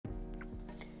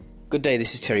Good day,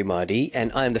 this is Terry Mardy,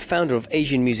 and I am the founder of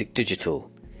Asian Music Digital,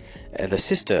 the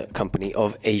sister company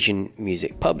of Asian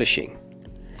Music Publishing.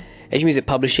 Asian Music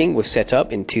Publishing was set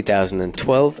up in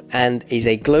 2012 and is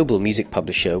a global music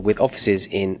publisher with offices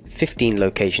in 15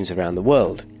 locations around the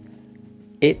world.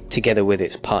 It, together with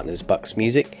its partners Bucks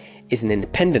Music, is an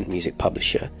independent music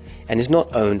publisher and is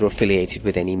not owned or affiliated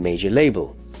with any major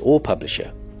label or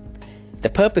publisher. The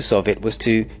purpose of it was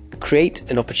to create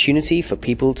an opportunity for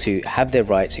people to have their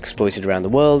rights exploited around the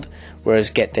world, whereas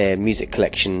get their music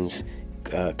collections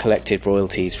collected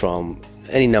royalties from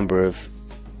any number of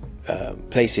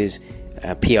places,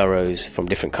 PROs from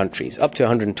different countries, up to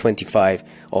 125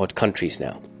 odd countries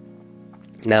now.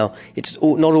 Now, it's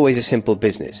not always a simple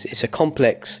business. It's a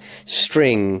complex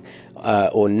string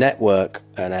or network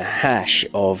and a hash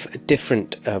of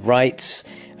different rights,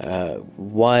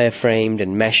 wireframed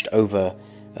and meshed over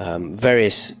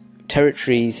various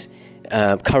territories,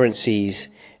 currencies,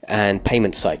 and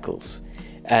payment cycles.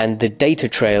 And the data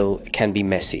trail can be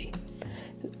messy.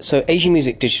 So Asian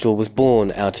Music Digital was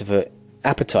born out of an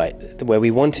appetite where we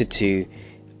wanted to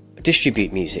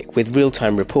distribute music with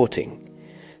real-time reporting.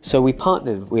 So we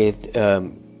partnered with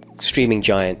streaming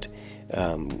giant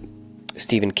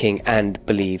Stephen King and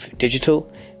Believe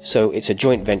Digital. So it's a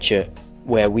joint venture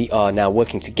where we are now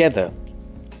working together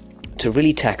to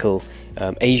really tackle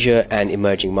Asia and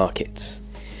emerging markets.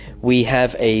 We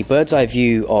have a bird's eye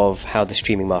view of how the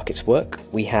streaming markets work.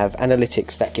 We have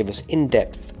analytics that give us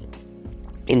in-depth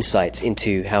insights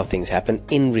into how things happen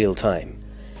in real time.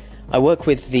 I work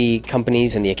with the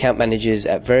companies and the account managers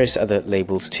at various other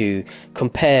labels to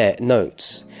compare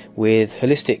notes with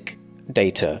holistic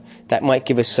data that might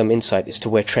give us some insight as to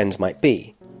where trends might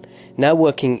be. Now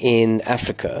working in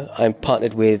Africa, I'm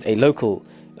partnered with a local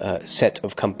set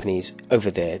of companies over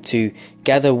there to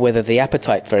gather whether the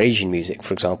appetite for Asian music,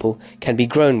 for example, can be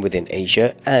grown within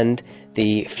Asia and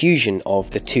the fusion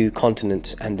of the two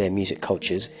continents and their music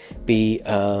cultures be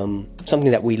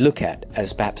something that we look at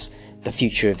as perhaps the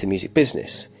future of the music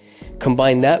business.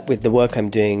 Combine that with the work I'm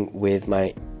doing with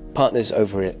my partners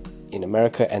over in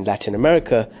America and Latin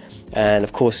America, and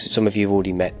of course some of you have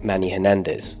already met Manny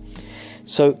Hernandez.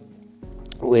 So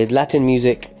with Latin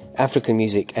music, African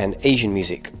music and Asian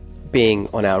music being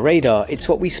on our radar, it's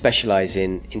what we specialize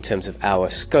in terms of our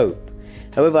scope.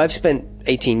 However, I've spent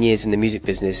 18 years in the music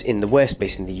business in the West,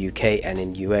 based in the UK and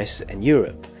in US and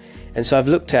Europe. And so I've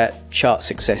looked at chart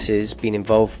successes, been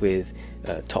involved with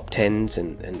top tens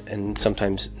and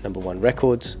sometimes number one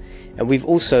records. And we've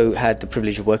also had the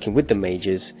privilege of working with the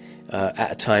majors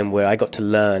at a time where I got to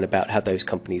learn about how those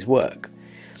companies work.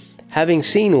 Having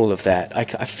seen all of that, I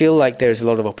feel like there's a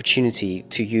lot of opportunity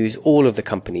to use all of the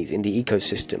companies in the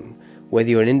ecosystem, whether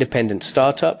you're an independent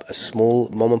startup, a small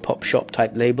mom and pop shop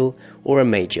type label, or a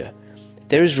major.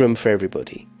 There is room for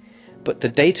everybody. But the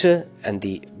data and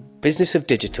the business of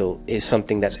digital is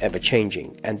something that's ever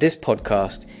changing. And this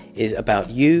podcast is about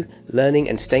you learning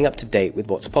and staying up to date with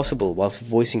what's possible whilst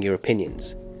voicing your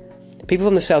opinions. People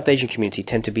from the South Asian community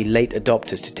tend to be late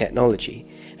adopters to technology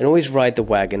and always ride the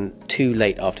wagon too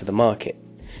late after the market.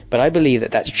 But I believe that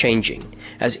that's changing.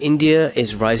 As India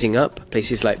is rising up,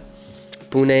 places like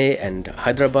Pune and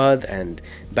Hyderabad and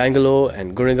Bangalore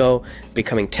and Gurgaon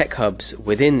becoming tech hubs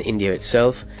within India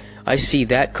itself, I see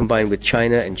that combined with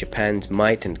China and Japan's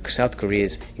might and South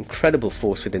Korea's incredible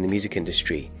force within the music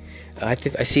industry. I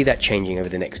see that changing over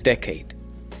the next decade.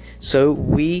 So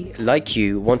we, like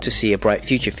you, want to see a bright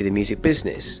future for the music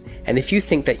business. And if you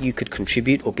think that you could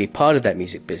contribute or be part of that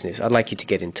music business, I'd like you to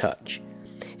get in touch.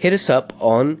 Hit us up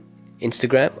on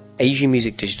Instagram, Asian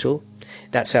Music Digital.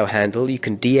 That's our handle. You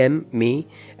can DM me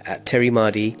at Terry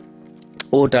Mardy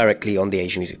or directly on the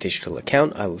Asian Music Digital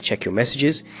account. I will check your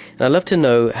messages. And I'd love to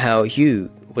know how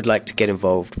you would like to get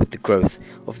involved with the growth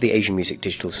of the Asian Music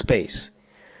Digital space.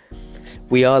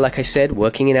 We are, like I said,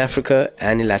 working in Africa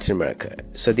and in Latin America.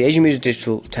 So the Asian Music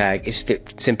Digital tag is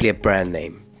simply a brand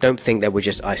name. Don't think that we're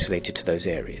just isolated to those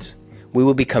areas. We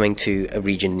will be coming to a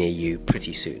region near you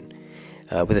pretty soon.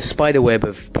 With a spider web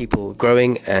of people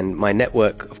growing and my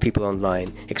network of people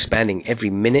online expanding every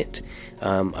minute,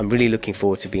 I'm really looking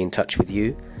forward to be in touch with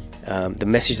you. The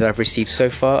message that I've received so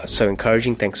far is so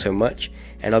encouraging. Thanks so much.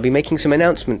 And I'll be making some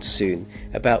announcements soon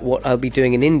about what I'll be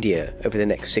doing in India over the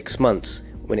next 6 months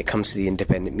when it comes to the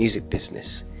independent music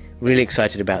business. Really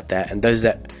excited about that, and those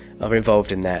that are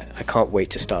involved in that, I can't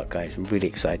wait to start, guys. I'm really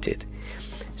excited.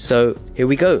 So here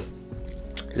we go.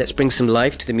 Let's bring some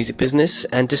life to the music business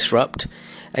and disrupt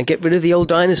and get rid of the old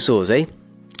dinosaurs, eh?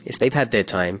 Yes, they've had their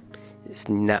time. It's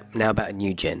now about a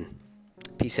new gen.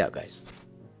 Peace out, guys.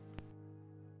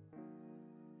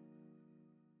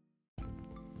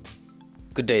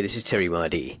 Good day, this is Terry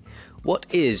Mardy. What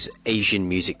is Asian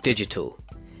Music Digital?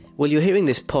 Well, you're hearing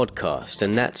this podcast,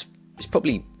 and it's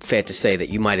probably fair to say that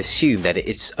you might assume that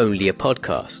it's only a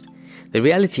podcast. The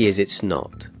reality is it's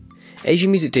not. Asian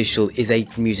Music Digital is a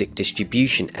music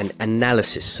distribution and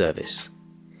analysis service.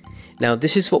 Now,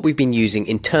 this is what we've been using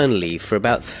internally for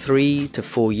about 3 to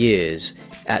 4 years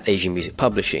at Asian Music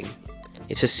Publishing.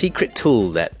 It's a secret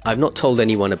tool that I've not told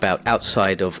anyone about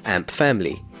outside of AMP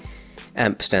family.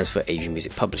 AMP stands for Asian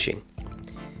Music Publishing.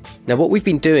 Now, what we've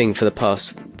been doing for the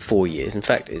past 4 years, in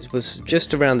fact, it was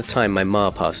just around the time my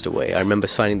ma passed away. I remember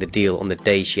signing the deal on the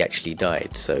day she actually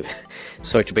died, so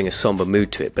sorry to bring a somber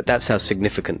mood to it, but that's how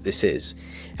significant this is.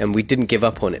 And we didn't give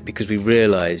up on it because we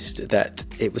realized that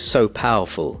it was so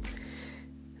powerful.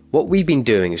 What we've been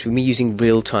doing is we've been using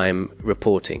real-time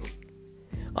reporting.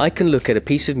 I can look at a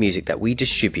piece of music that we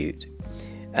distribute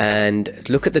and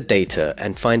look at the data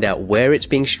and find out where it's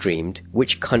being streamed,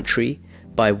 which country,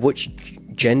 by which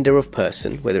gender of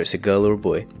person, whether it's a girl or a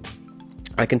boy.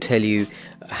 I can tell you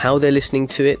how they're listening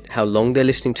to it, how long they're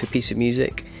listening to a piece of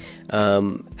music,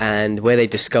 and where they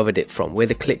discovered it from, where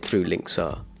the click-through links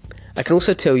are. I can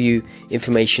also tell you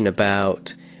information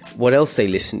about what else they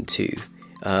listen to,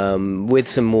 with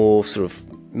some more sort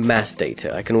of mass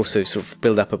data. I can also sort of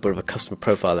build up a bit of a customer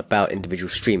profile about individual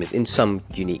streamers in some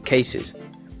unique cases.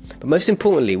 But most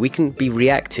importantly, we can be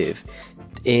reactive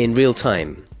in real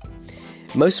time.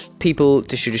 Most people,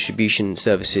 distribution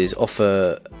services,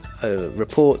 offer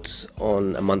reports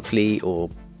on a monthly or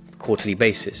quarterly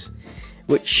basis,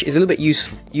 which is a little bit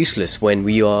useless when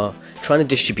we are trying to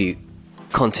distribute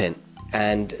content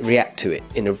and react to it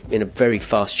in a very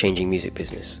fast-changing music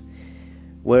business.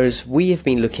 Whereas we have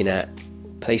been looking at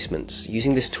placements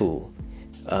using this tool,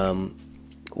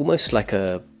 almost like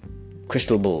a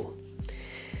crystal ball.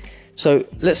 So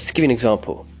let's give you an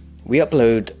example. We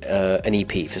upload an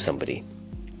EP for somebody.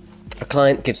 A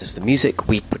client gives us the music,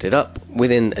 we put it up.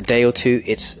 Within a day or two,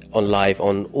 it's live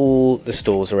on all the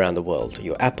stores around the world.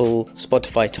 Your Apple,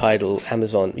 Spotify, Tidal,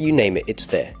 Amazon, you name it, it's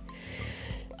there.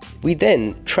 We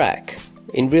then track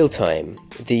in real time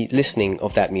the listening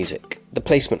of that music, the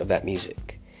placement of that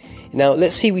music. Now,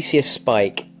 let's see we see a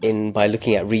spike by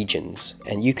looking at regions,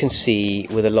 and you can see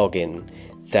with a login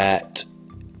that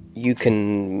you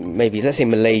can maybe, let's say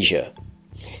Malaysia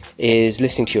is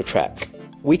listening to your track.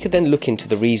 We could then look into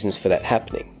the reasons for that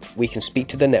happening. We can speak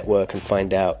to the network and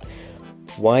find out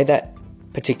why that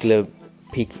particular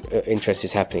peak interest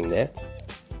is happening there.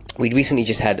 We recently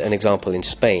just had an example in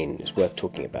Spain it's worth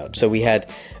talking about. So we had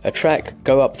a track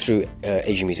go up through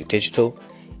Asian Music Digital.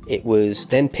 It was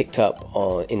then picked up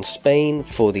in Spain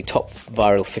for the top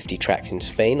viral 50 tracks in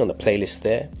Spain on the playlist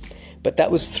there. But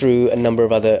that was through a number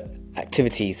of other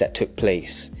activities that took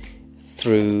place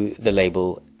through the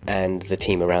label and the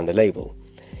team around the label.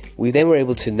 We then were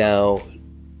able to now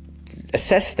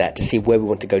assess that to see where we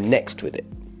want to go next with it.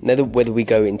 Whether we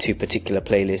go into particular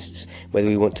playlists, whether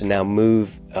we want to now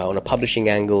move on a publishing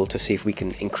angle to see if we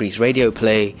can increase radio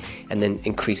play and then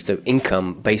increase the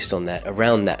income based on that,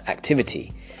 around that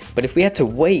activity. But if we had to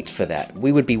wait for that,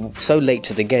 we would be so late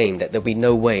to the game that there'd be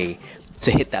no way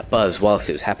to hit that buzz whilst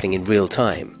it was happening in real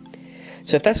time.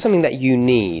 So if that's something that you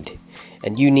need,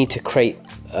 and you need to create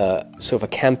sort of a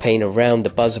campaign around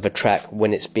the buzz of a track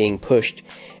when it's being pushed,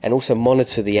 and also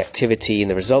monitor the activity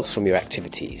and the results from your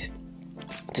activities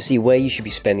to see where you should be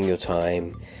spending your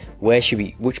time, which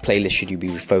playlist should you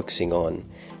be focusing on,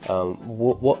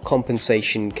 what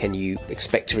compensation can you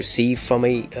expect to receive from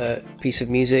a piece of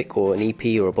music or an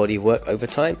EP or a body of work over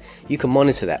time. You can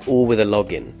monitor that all with a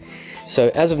login. So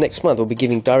as of next month, we'll be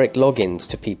giving direct logins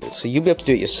to people, so you'll be able to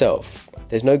do it yourself.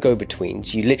 There's no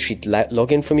go-betweens. You literally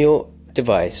log in from your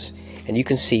device and you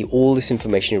can see all this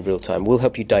information in real time. We'll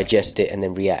help you digest it and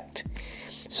then react.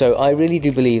 So I really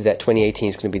do believe that 2018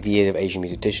 is going to be the year of Asian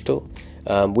Music Digital.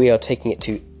 We are taking it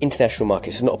to international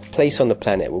markets. It's not a place on the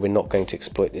planet where we're not going to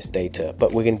exploit this data,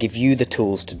 but we're going to give you the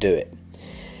tools to do it.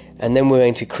 And then we're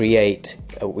going to create,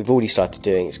 what we've already started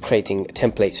doing, is creating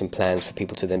templates and plans for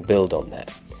people to then build on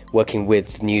that. Working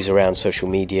with news around social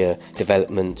media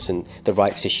developments and the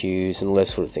rights issues and all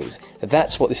those sort of things.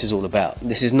 That's what this is all about.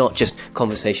 This is not just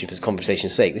conversation for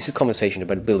conversation's sake. This is conversation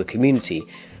about to build a community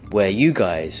where you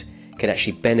guys can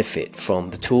actually benefit from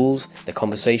the tools, the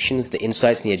conversations, the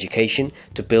insights, and the education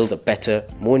to build a better,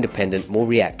 more independent, more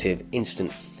reactive,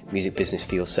 instant music business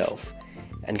for yourself.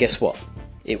 And guess what?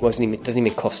 It doesn't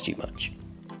even cost you much.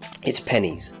 It's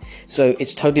pennies. So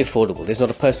it's totally affordable. There's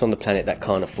not a person on the planet that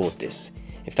can't afford this.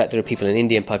 In fact, there are people in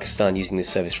India and Pakistan using this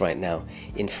service right now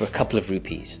for a couple of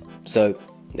rupees. So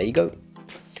there you go.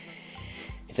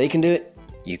 If they can do it,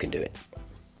 you can do it.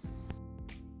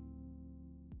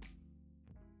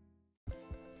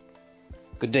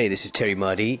 Good day, this is Terry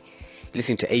Mardy,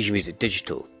 listening to Asian Music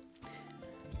Digital.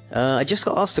 I just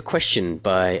got asked a question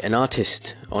by an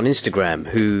artist on Instagram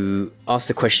who asked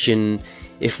the question,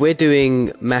 if we're doing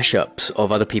mashups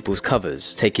of other people's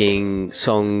covers, taking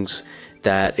songs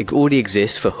that already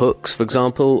exist for hooks, for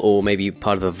example, or maybe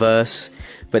part of a verse,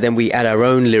 but then we add our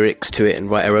own lyrics to it and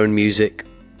write our own music,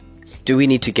 do we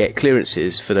need to get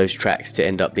clearances for those tracks to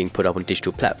end up being put up on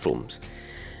digital platforms?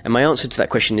 And my answer to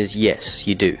that question is yes,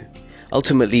 you do.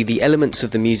 Ultimately, the elements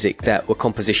of the music that were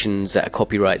compositions that are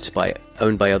copyrights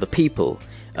owned by other people,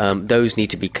 those need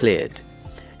to be cleared.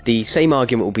 The same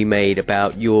argument will be made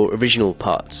about your original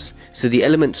parts. So the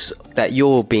elements that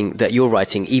you're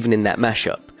writing, even in that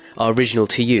mashup, are original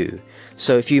to you.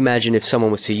 So if you imagine if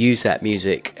someone was to use that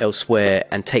music elsewhere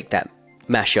and take that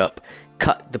mashup,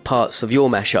 cut the parts of your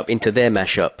mashup into their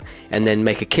mashup, and then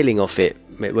make a killing off it,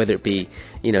 whether it be,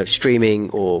 streaming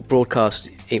or broadcast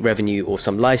revenue or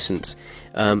some license,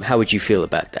 how would you feel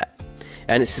about that?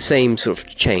 And it's the same sort of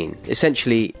chain.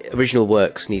 Essentially, original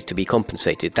works needs to be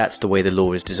compensated. That's the way the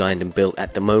law is designed and built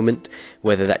at the moment.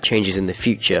 Whether that changes in the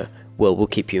future, well, we'll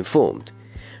keep you informed.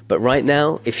 But right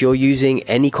now, if you're using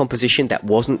any composition that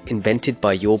wasn't invented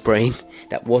by your brain,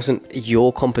 that wasn't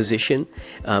your composition,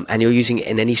 and you're using it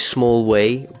in any small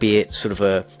way, be it sort of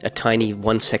a tiny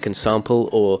 1-second sample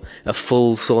or a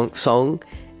full song,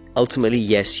 ultimately,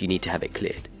 yes, you need to have it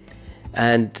cleared.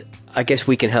 And I guess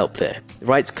we can help there.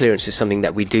 Rights clearance is something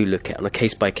that we do look at on a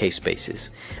case-by-case basis,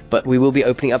 but we will be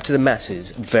opening up to the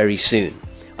masses very soon.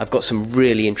 I've got some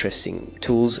really interesting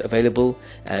tools available,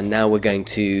 and now we're going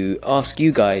to ask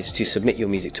you guys to submit your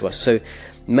music to us. So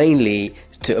mainly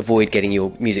to avoid getting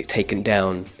your music taken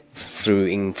down through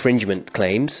infringement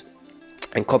claims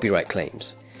and copyright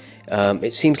claims.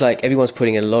 It seems like everyone's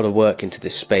putting a lot of work into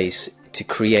this space to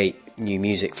create new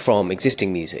music from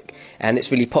existing music, and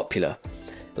it's really popular.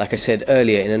 Like I said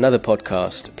earlier in another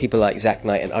podcast, people like Zach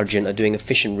Knight and Arjun are doing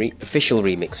official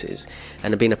remixes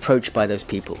and are being approached by those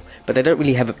people, but they don't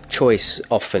really have a choice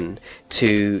often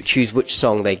to choose which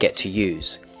song they get to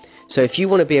use. So if you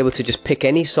want to be able to just pick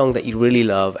any song that you really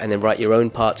love and then write your own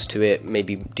parts to it,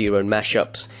 maybe do your own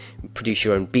mashups, produce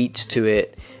your own beats to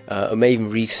it, or maybe even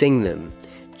re-sing them,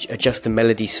 adjust the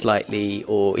melody slightly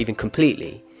or even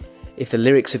completely. If the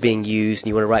lyrics are being used and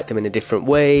you want to write them in a different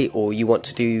way, or you want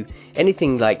to do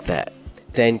anything like that,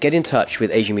 then get in touch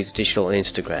with Asian Music Digital on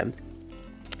Instagram.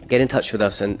 Get in touch with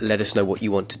us and let us know what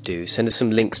you want to do. Send us some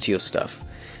links to your stuff,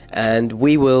 and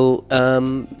we will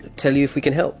tell you if we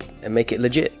can help and make it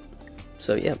legit.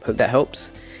 So yeah, hope that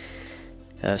helps.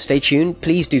 Stay tuned.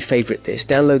 Please do favorite this.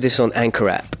 Download this on Anchor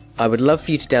app. I would love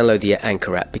for you to download the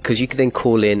Anchor app, because you can then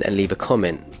call in and leave a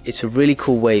comment. It's a really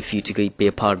cool way for you to be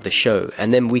a part of the show,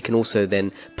 and then we can also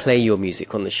then play your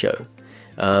music on the show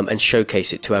and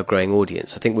showcase it to our growing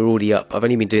audience. I think we're already up. I've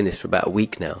only been doing this for about a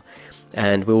week now,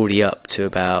 and we're already up to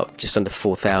about just under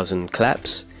 4,000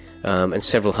 claps and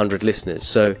several hundred listeners.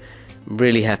 So I'm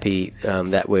really happy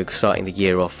that we're starting the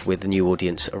year off with a new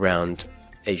audience around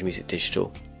Asian Music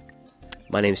Digital.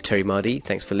 My name is Terry Mardy.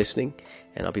 Thanks for listening,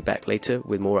 and I'll be back later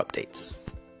with more updates.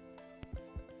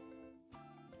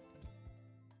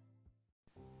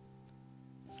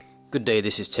 Good day,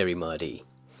 this is Terry Mardy,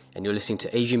 and you're listening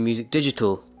to Asian Music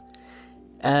Digital.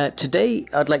 Today,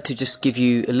 I'd like to just give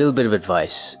you a little bit of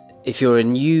advice. If you're a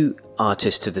new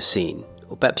artist to the scene,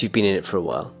 or perhaps you've been in it for a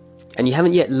while, and you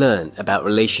haven't yet learned about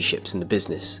relationships in the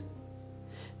business.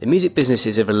 The music business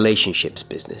is a relationships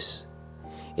business.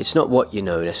 It's not what you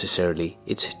know necessarily,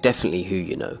 it's definitely who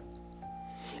you know.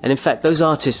 And in fact, those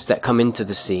artists that come into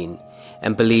the scene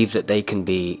and believe that they can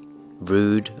be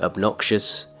rude,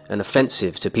 obnoxious, and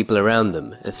offensive to people around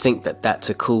them and think that that's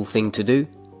a cool thing to do,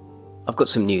 I've got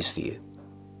some news for you.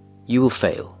 You will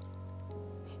fail.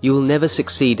 You will never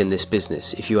succeed in this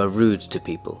business if you are rude to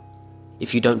people,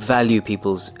 if you don't value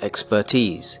people's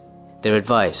expertise, their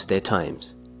advice, their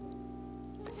times.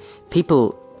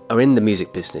 People are in the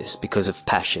music business because of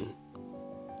passion.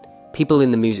 People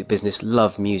in the music business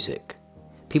love music.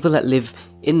 People that live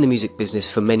in the music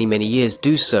business for many, many years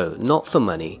do so not for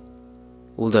money,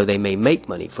 although they may make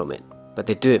money from it, but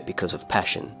they do it because of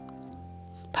passion.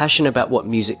 Passion about what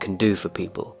music can do for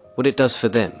people, what it does for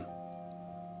them,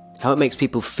 how it makes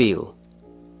people feel.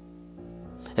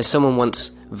 As someone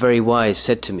once very wise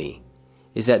said to me,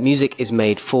 is that music is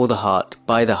made for the heart,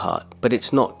 by the heart, but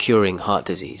it's not curing heart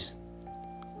disease.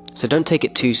 So don't take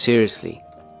it too seriously.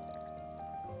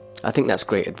 I think that's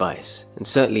great advice, and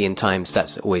certainly in times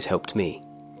that's always helped me.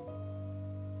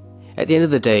 At the end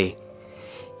of the day,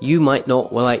 you might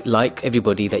not like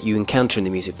everybody that you encounter in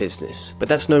the music business, but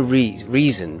that's no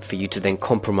reason for you to then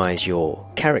compromise your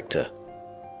character.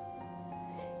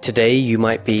 Today you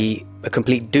might be a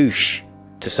complete douche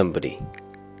to somebody.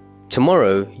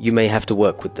 Tomorrow you may have to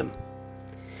work with them.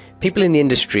 People in the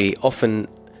industry often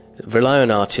rely on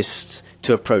artists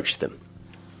to approach them.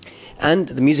 And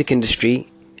the music industry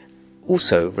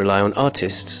also rely on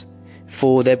artists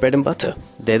for their bread and butter.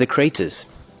 They're the creators.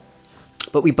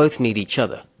 But we both need each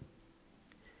other.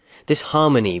 This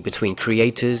harmony between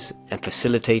creators and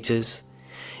facilitators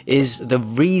is the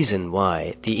reason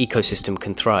why the ecosystem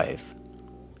can thrive.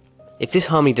 If this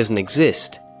harmony doesn't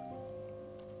exist,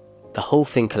 the whole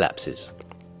thing collapses.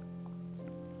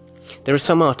 There are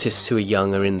some artists who are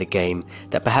young or in the game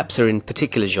that perhaps are in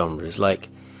particular genres like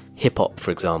hip-hop, for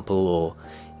example, or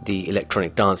the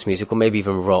electronic dance music, or maybe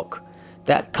even rock,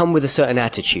 that come with a certain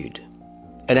attitude,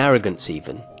 an arrogance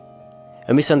even.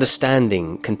 A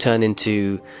misunderstanding can turn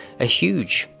into a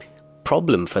huge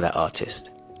problem for that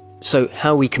artist. So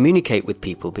how we communicate with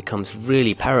people becomes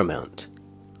really paramount.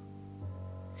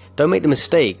 Don't make the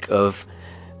mistake of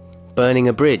burning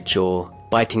a bridge or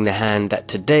biting the hand that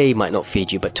today might not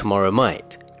feed you but tomorrow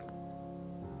might.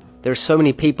 There are so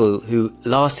many people who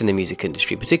last in the music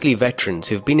industry, particularly veterans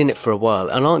who've been in it for a while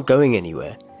and aren't going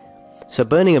anywhere. So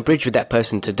burning a bridge with that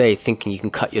person today, thinking you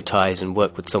can cut your ties and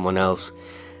work with someone else,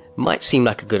 might seem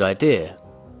like a good idea.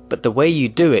 But the way you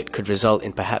do it could result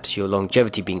in perhaps your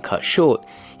longevity being cut short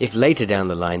if later down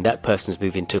the line that person's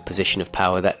moved into a position of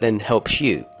power that then helps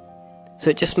you. So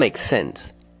it just makes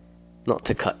sense not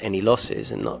to cut any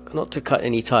losses and not to cut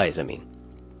any ties, I mean.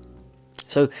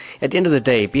 So at the end of the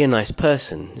day, be a nice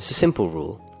person. It's a simple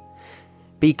rule.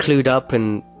 Be clued up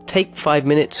and take 5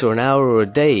 minutes or an hour or a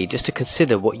day just to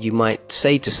consider what you might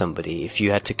say to somebody if you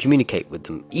had to communicate with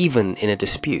them, even in a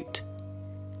dispute.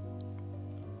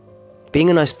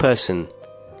 Being a nice person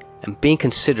and being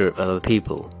considerate of other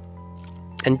people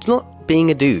and not being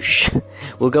a douche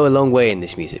will go a long way in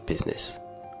this music business.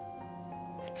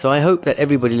 So I hope that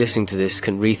everybody listening to this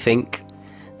can rethink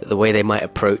that the way they might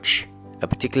approach a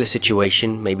particular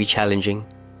situation may be challenging.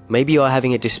 Maybe you are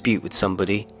having a dispute with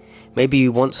somebody. Maybe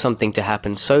you want something to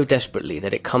happen so desperately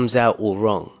that it comes out all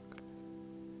wrong.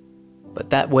 But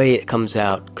that way it comes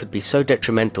out could be so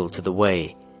detrimental to the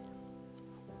way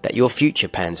that your future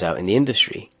pans out in the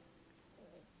industry.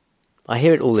 I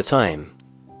hear it all the time.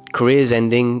 Careers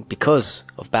ending because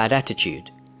of bad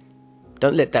attitude.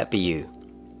 Don't let that be you.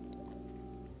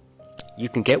 You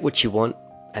can get what you want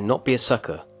and not be a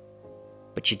sucker,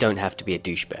 but you don't have to be a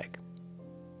douchebag.